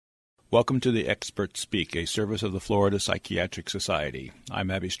Welcome to the Experts Speak, a service of the Florida Psychiatric Society. I'm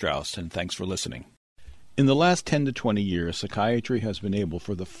Abby Strauss, and thanks for listening. In the last 10 to 20 years, psychiatry has been able,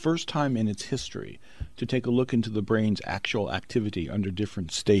 for the first time in its history, to take a look into the brain's actual activity under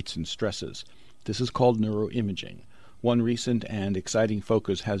different states and stresses. This is called neuroimaging. One recent and exciting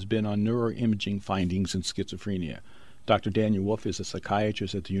focus has been on neuroimaging findings in schizophrenia. Dr. Daniel Wolf is a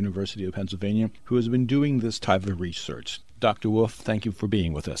psychiatrist at the University of Pennsylvania who has been doing this type of research. Dr. Wolf, thank you for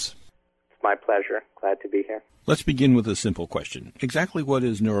being with us. It's my pleasure. Glad to be here. Let's begin with a simple question. Exactly what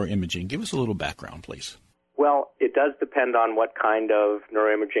is neuroimaging? Give us a little background, please. Well, it does depend on what kind of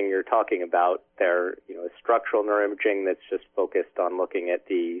neuroimaging you're talking about. There, structural neuroimaging that's just focused on looking at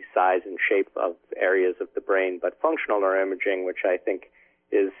the size and shape of areas of the brain, but functional neuroimaging, which I think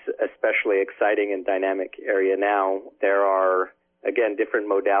is especially exciting and dynamic area now, there are, again, different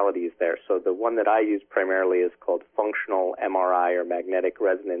modalities there. So the one that I use primarily is called functional MRI or magnetic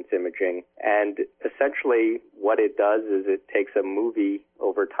resonance imaging. And essentially what it does is it takes a movie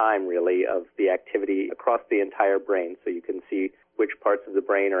over time, really, of the activity across the entire brain. So you can see which parts of the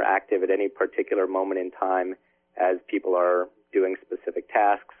brain are active at any particular moment in time as people are doing specific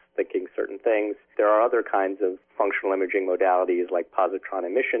tasks, thinking certain things. There are other kinds of functional imaging modalities like positron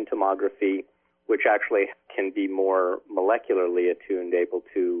emission tomography, which actually can be more molecularly attuned, able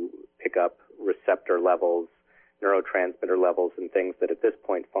to pick up receptor levels, neurotransmitter levels, and things that at this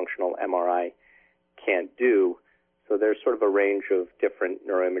point functional MRI can't do. So there's sort of a range of different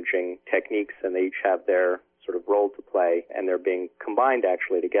neuroimaging techniques, and they each have their sort of role to play, and they're being combined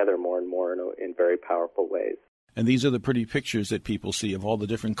actually together more and more in very powerful ways. And these are the pretty pictures that people see of all the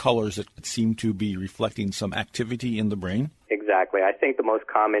different colors that seem to be reflecting some activity in the brain? Exactly. I think the most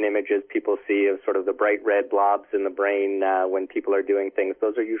common images people see of sort of the bright red blobs in the brain when people are doing things,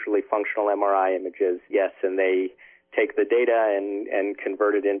 those are usually functional MRI images, yes, and they take the data and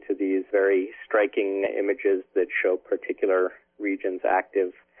convert it into these very striking images that show particular regions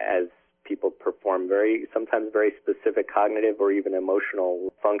active as people perform sometimes very specific cognitive or even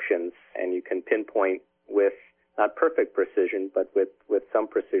emotional functions, and you can pinpoint with not perfect precision, but with some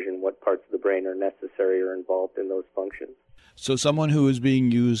precision what parts of the brain are necessary or involved in those functions. So someone who is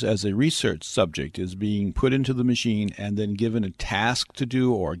being used as a research subject is being put into the machine and then given a task to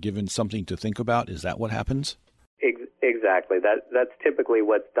do or given something to think about? Is that what happens? Exactly. That's typically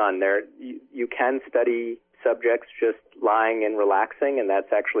what's done. You can study subjects just lying and relaxing, and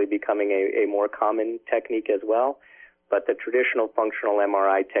that's actually becoming a more common technique as well. But the traditional functional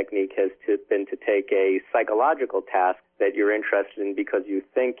MRI technique has been to take a psychological task that you're interested in because you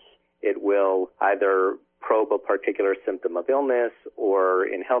think it will either probe a particular symptom of illness or,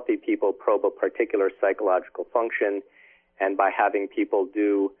 in healthy people, probe a particular psychological function. And by having people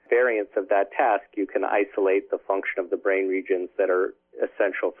do variants of that task, you can isolate the function of the brain regions that are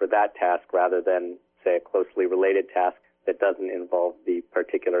essential for that task rather than, say, a closely related task that doesn't involve the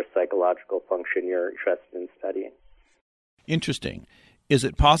particular psychological function you're interested in studying. Interesting. Is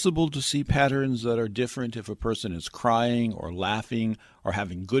it possible to see patterns that are different if a person is crying or laughing or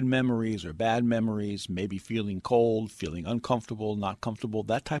having good memories or bad memories, maybe feeling cold, feeling uncomfortable, not comfortable,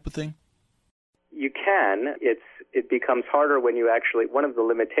 that type of thing? You can. It becomes harder when you actually, one of the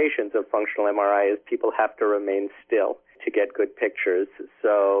limitations of functional MRI is people have to remain still to get good pictures.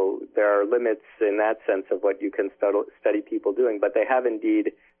 So there are limits in that sense of what you can study people doing, but they have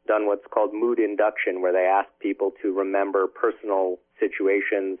indeed done what's called mood induction, where they ask people to remember personal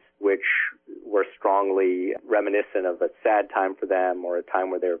situations which were strongly reminiscent of a sad time for them or a time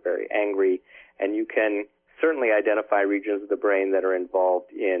where they were very angry. And you can certainly identify regions of the brain that are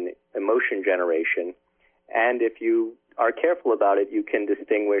involved in emotion generation. And if you are careful about it, you can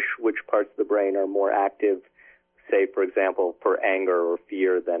distinguish which parts of the brain are more active, say, for example, for anger or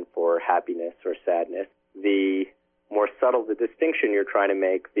fear than for happiness or sadness. The more subtle the distinction you're trying to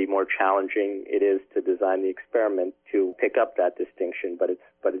make, the more challenging it is to design the experiment to pick up that distinction, but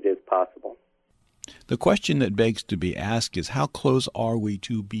it is possible. The question that begs to be asked is how close are we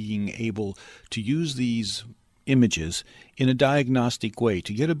to being able to use these images in a diagnostic way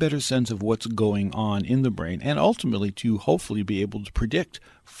to get a better sense of what's going on in the brain and ultimately to hopefully be able to predict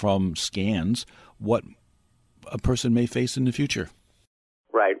from scans what a person may face in the future?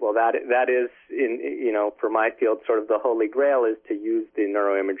 Right. Well, that is, for my field, sort of the holy grail is to use the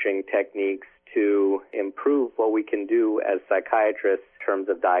neuroimaging techniques to improve what we can do as psychiatrists in terms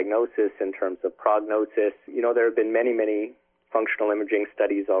of diagnosis, in terms of prognosis. There have been many, many functional imaging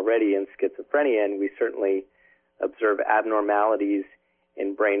studies already in schizophrenia, and we certainly observe abnormalities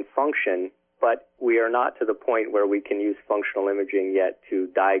in brain function, but we are not to the point where we can use functional imaging yet to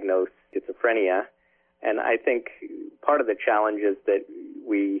diagnose schizophrenia. And I think part of the challenge is that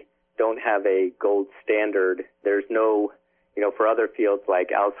we don't don't have a gold standard. There's no, for other fields like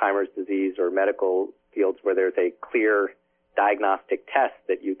Alzheimer's disease or medical fields where there's a clear diagnostic test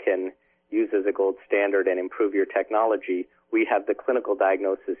that you can use as a gold standard and improve your technology, we have the clinical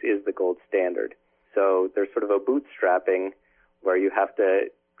diagnosis is the gold standard. So there's sort of a bootstrapping where you have to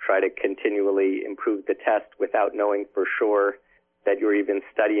try to continually improve the test without knowing for sure that you're even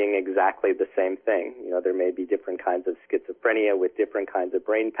studying exactly the same thing. There may be different kinds of schizophrenia with different kinds of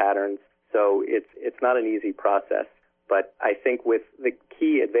brain patterns. So it's not an easy process. But I think with the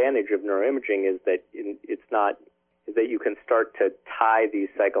key advantage of neuroimaging is that is that you can start to tie these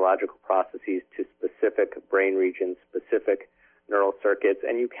psychological processes to specific brain regions, specific neural circuits,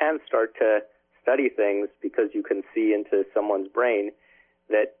 and you can start to study things because you can see into someone's brain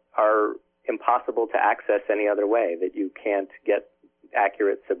that are impossible to access any other way, that you can't get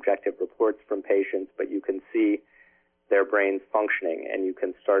accurate subjective reports from patients, but you can see their brains functioning, and you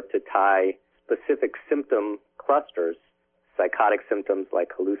can start to tie specific symptom clusters, psychotic symptoms like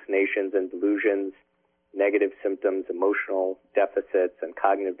hallucinations and delusions, negative symptoms, emotional deficits, and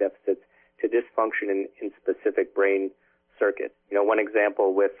cognitive deficits to dysfunction in specific brain circuits. One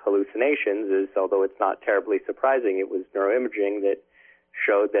example with hallucinations is, although it's not terribly surprising, it was neuroimaging that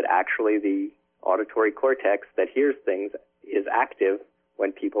showed that actually the auditory cortex that hears things is active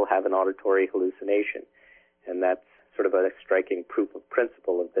when people have an auditory hallucination. And that's sort of a striking proof of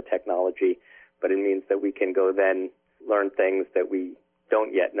principle of the technology, but it means that we can go then learn things that we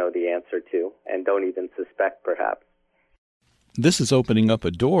don't yet know the answer to and don't even suspect, perhaps. This is opening up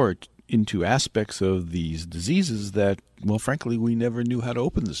a door into aspects of these diseases that, well, frankly, we never knew how to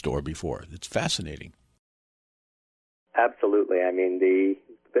open this door before. It's fascinating. Absolutely. I mean, the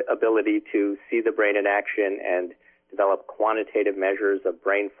ability to see the brain in action and develop quantitative measures of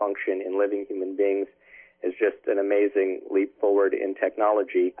brain function in living human beings is just an amazing leap forward in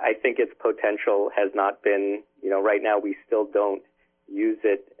technology. I think its potential has not been, right now we still don't use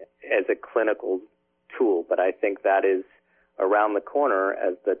it as a clinical tool, but I think that is around the corner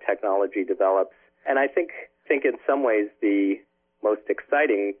as the technology develops. And I think in some ways the most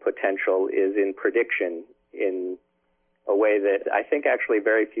exciting potential is in prediction in a way that I think actually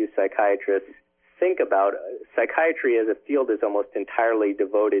very few psychiatrists think about. Psychiatry as a field is almost entirely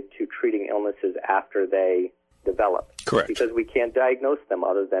devoted to treating illnesses after they develop. Correct. Because we can't diagnose them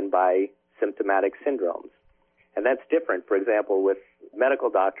other than by symptomatic syndromes. And that's different, for example, with a medical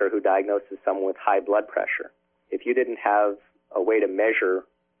doctor who diagnoses someone with high blood pressure. If you didn't have a way to measure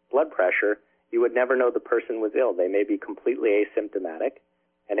blood pressure, you would never know the person was ill. They may be completely asymptomatic.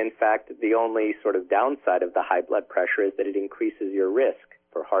 And in fact, the only sort of downside of the high blood pressure is that it increases your risk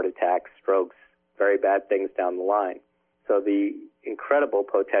for heart attacks, strokes, very bad things down the line. So the incredible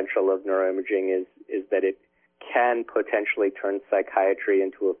potential of neuroimaging is that it can potentially turn psychiatry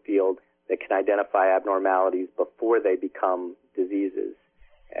into a field that can identify abnormalities before they become diseases.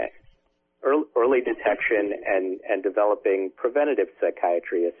 Early detection and developing preventative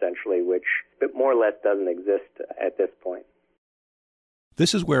psychiatry, essentially, which more or less doesn't exist at this point.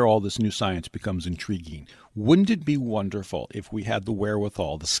 This is where all this new science becomes intriguing. Wouldn't it be wonderful if we had the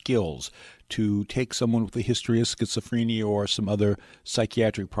wherewithal, the skills, to take someone with a history of schizophrenia or some other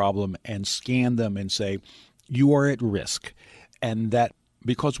psychiatric problem and scan them and say, you are at risk, and that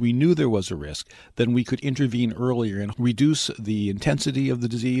because we knew there was a risk, then we could intervene earlier and reduce the intensity of the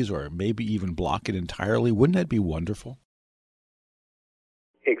disease or maybe even block it entirely? Wouldn't that be wonderful?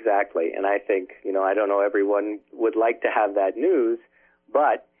 Exactly. And I think, I don't know everyone would like to have that news,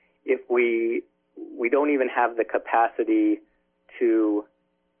 but if we don't even have the capacity to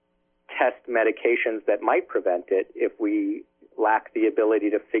test medications that might prevent it, if we lack the ability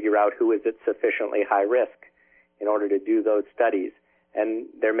to figure out who is at sufficiently high risk in order to do those studies. And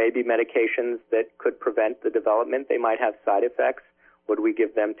there may be medications that could prevent the development. They might have side effects. Would we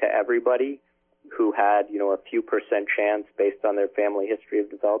give them to everybody who had, a few percent chance based on their family history of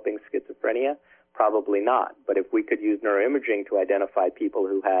developing schizophrenia? Probably not. But if we could use neuroimaging to identify people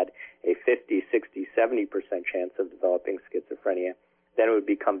who had a 50, 60, 70% chance of developing schizophrenia, then it would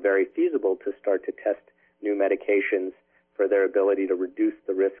become very feasible to start to test new medications for their ability to reduce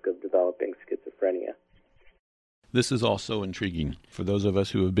the risk of developing schizophrenia. This is also intriguing. For those of us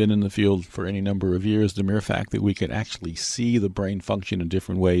who have been in the field for any number of years, the mere fact that we can actually see the brain function in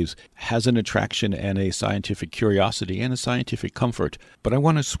different ways has an attraction and a scientific curiosity and a scientific comfort. But I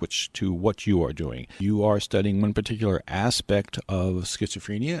want to switch to what you are doing. You are studying one particular aspect of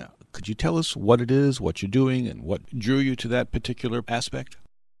schizophrenia. Could you tell us what it is, what you're doing, and what drew you to that particular aspect?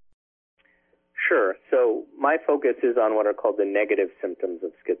 Sure. So my focus is on what are called the negative symptoms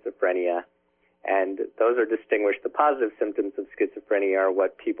of schizophrenia. And those are distinguished. The positive symptoms of schizophrenia are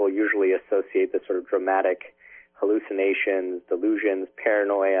what people usually associate, the sort of dramatic hallucinations, delusions,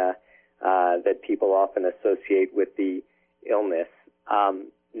 paranoia that people often associate with the illness.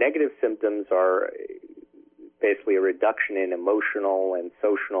 Negative symptoms are basically a reduction in emotional and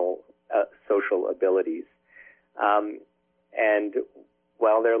social abilities. And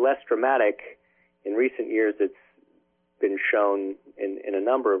while they're less dramatic, in recent years it's been shown in a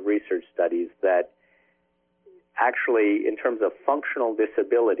number of research studies that actually, in terms of functional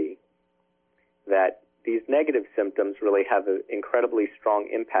disability, that these negative symptoms really have an incredibly strong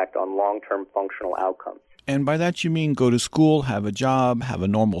impact on long-term functional outcomes. And by that you mean go to school, have a job, have a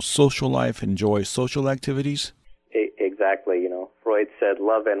normal social life, enjoy social activities? Exactly. Freud said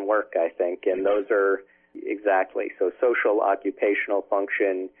love and work, I think, and those are exactly. So social, occupational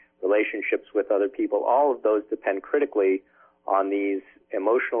function, relationships with other people, all of those depend critically on these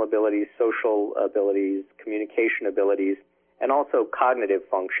emotional abilities, social abilities, communication abilities, and also cognitive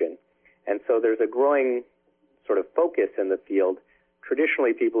function. And so there's a growing sort of focus in the field.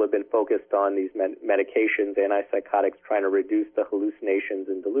 Traditionally, people have been focused on these medications, antipsychotics, trying to reduce the hallucinations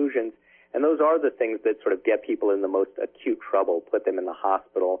and delusions. And those are the things that sort of get people in the most acute trouble, put them in the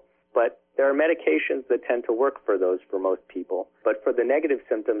hospital. But there are medications that tend to work for those for most people. But for the negative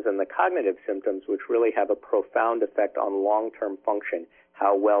symptoms and the cognitive symptoms, which really have a profound effect on long-term function,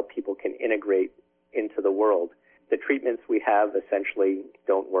 how well people can integrate into the world, the treatments we have essentially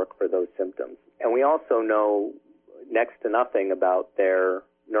don't work for those symptoms. And we also know next to nothing about their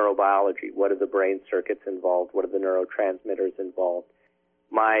neurobiology. What are the brain circuits involved? What are the neurotransmitters involved?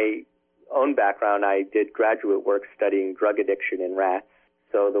 My own background, I did graduate work studying drug addiction in rats.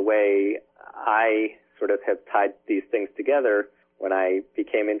 So the way I sort of have tied these things together when I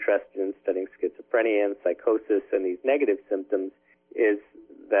became interested in studying schizophrenia and psychosis and these negative symptoms is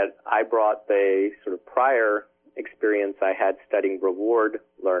that I brought the sort of prior experience I had studying reward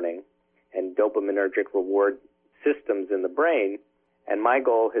learning and dopaminergic reward systems in the brain, and my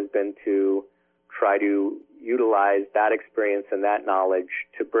goal has been to try to utilize that experience and that knowledge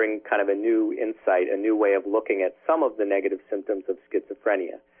to bring kind of a new insight, a new way of looking at some of the negative symptoms of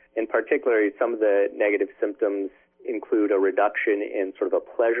schizophrenia. In particular, some of the negative symptoms include a reduction in sort of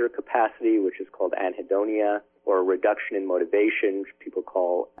a pleasure capacity, which is called anhedonia, or a reduction in motivation, which people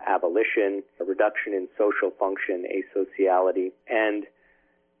call avolition, a reduction in social function, asociality. And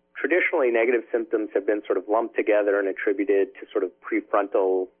traditionally, negative symptoms have been sort of lumped together and attributed to sort of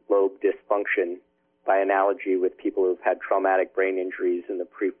prefrontal lobe dysfunction by analogy with people who've had traumatic brain injuries in the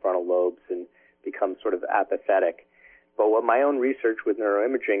prefrontal lobes and become sort of apathetic. But what my own research with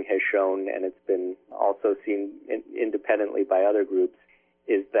neuroimaging has shown, and it's been also seen independently by other groups,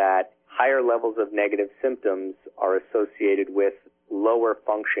 is that higher levels of negative symptoms are associated with lower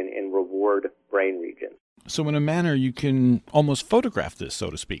function in reward brain regions. So in a manner, you can almost photograph this,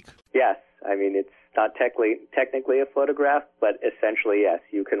 so to speak. Yes. I mean, it's not technically a photograph, but essentially, yes.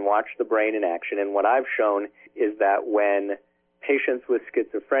 You can watch the brain in action. And what I've shown is that when patients with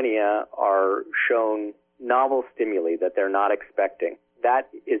schizophrenia are shown novel stimuli that they're not expecting, that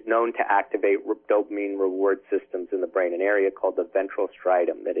is known to activate dopamine reward systems in the brain, an area called the ventral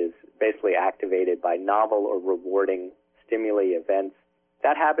striatum that is basically activated by novel or rewarding stimuli events.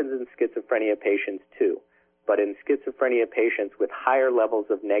 That happens in schizophrenia patients too. But in schizophrenia patients with higher levels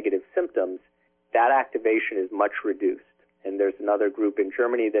of negative symptoms, that activation is much reduced. And there's another group in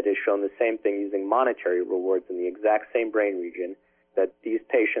Germany that has shown the same thing using monetary rewards in the exact same brain region, that these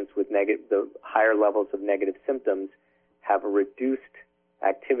patients with the higher levels of negative symptoms have a reduced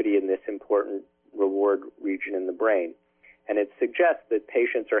activity in this important reward region in the brain. And it suggests that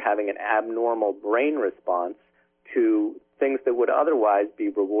patients are having an abnormal brain response to things that would otherwise be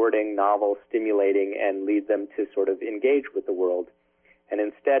rewarding, novel, stimulating, and lead them to sort of engage with the world. And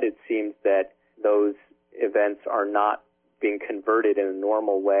instead, it seems that those events are not being converted in a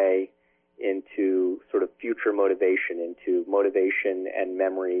normal way into sort of future motivation, into motivation and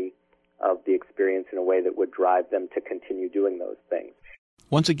memory of the experience in a way that would drive them to continue doing those things.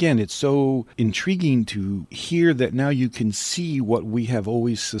 Once again, it's so intriguing to hear that now you can see what we have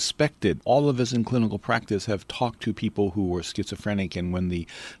always suspected. All of us in clinical practice have talked to people who were schizophrenic, and when the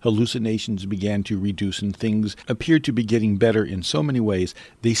hallucinations began to reduce and things appeared to be getting better in so many ways,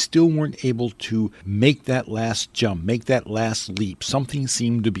 they still weren't able to make that last jump, make that last leap. Something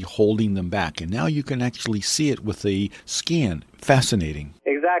seemed to be holding them back, and now you can actually see it with a scan. Fascinating.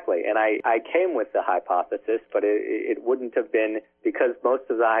 Exactly. And I came with the hypothesis, but it wouldn't have been because most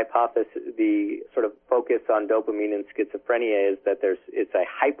of the hypothesis, the sort of focus on dopamine in schizophrenia is that it's a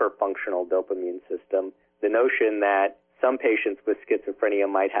hyperfunctional dopamine system. The notion that some patients with schizophrenia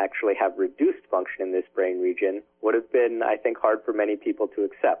might actually have reduced function in this brain region would have been, I think, hard for many people to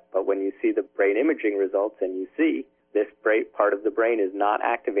accept. But when you see the brain imaging results and you see this part of the brain is not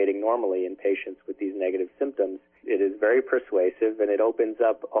activating normally in patients with these negative symptoms, it is very persuasive, and it opens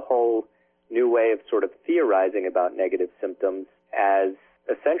up a whole new way of sort of theorizing about negative symptoms as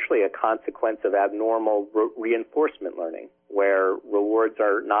essentially a consequence of abnormal reinforcement learning, where rewards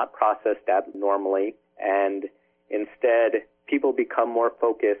are not processed abnormally, and instead people become more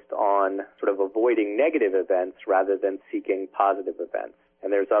focused on sort of avoiding negative events rather than seeking positive events.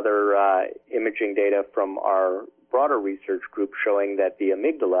 And there's other imaging data from our broader research group showing that the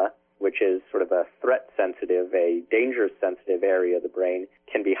amygdala, which is sort of a threat-sensitive, a danger-sensitive area of the brain,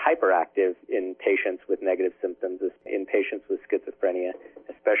 can be hyperactive in patients with negative symptoms, in patients with schizophrenia,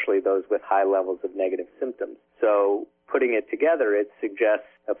 especially those with high levels of negative symptoms. So putting it together, it suggests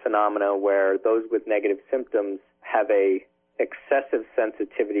a phenomena where those with negative symptoms have a excessive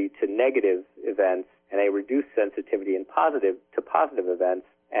sensitivity to negative events and a reduced sensitivity to positive events,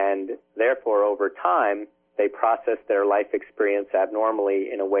 and therefore over time they process their life experience abnormally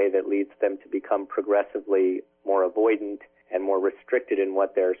in a way that leads them to become progressively more avoidant and more restricted in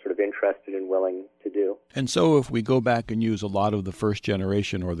what they're sort of interested and willing to do. And so if we go back and use a lot of the first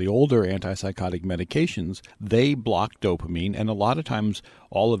generation or the older antipsychotic medications, they block dopamine, and a lot of times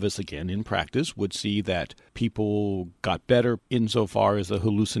all of us, again, in practice, would see that people got better insofar as the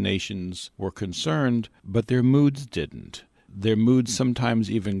hallucinations were concerned, but their moods didn't. Their moods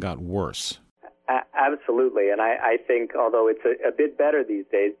sometimes even got worse. Absolutely, and I think although it's a bit better these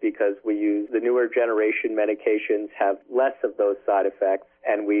days because we use the newer generation medications have less of those side effects,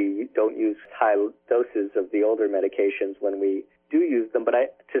 and we don't use high doses of the older medications when we do use them, but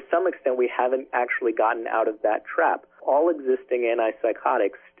to some extent we haven't actually gotten out of that trap. All existing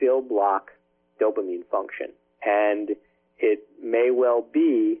antipsychotics still block dopamine function, and it may well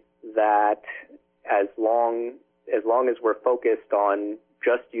be that as long as we're focused on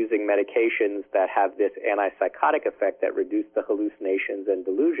just using medications that have this antipsychotic effect that reduce the hallucinations and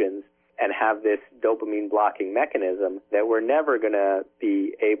delusions and have this dopamine blocking mechanism, that we're never going to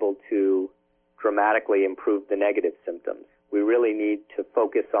be able to dramatically improve the negative symptoms. We really need to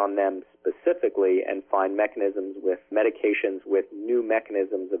focus on them specifically and find mechanisms with medications with new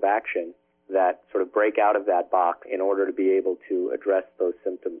mechanisms of action that sort of break out of that box in order to be able to address those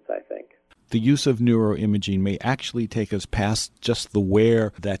symptoms, I think. The use of neuroimaging may actually take us past just the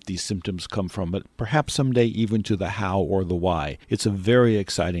where that these symptoms come from, but perhaps someday even to the how or the why. It's a very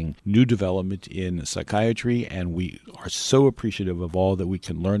exciting new development in psychiatry, and we are so appreciative of all that we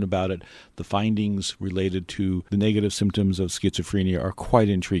can learn about it. The findings related to the negative symptoms of schizophrenia are quite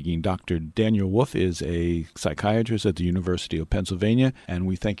intriguing. Dr. Daniel Wolf is a psychiatrist at the University of Pennsylvania, and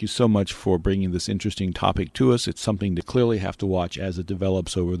we thank you so much for bringing this interesting topic to us. It's something to clearly have to watch as it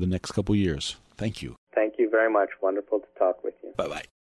develops over the next couple years. Thank you. Thank you very much. Wonderful to talk with you. Bye-bye.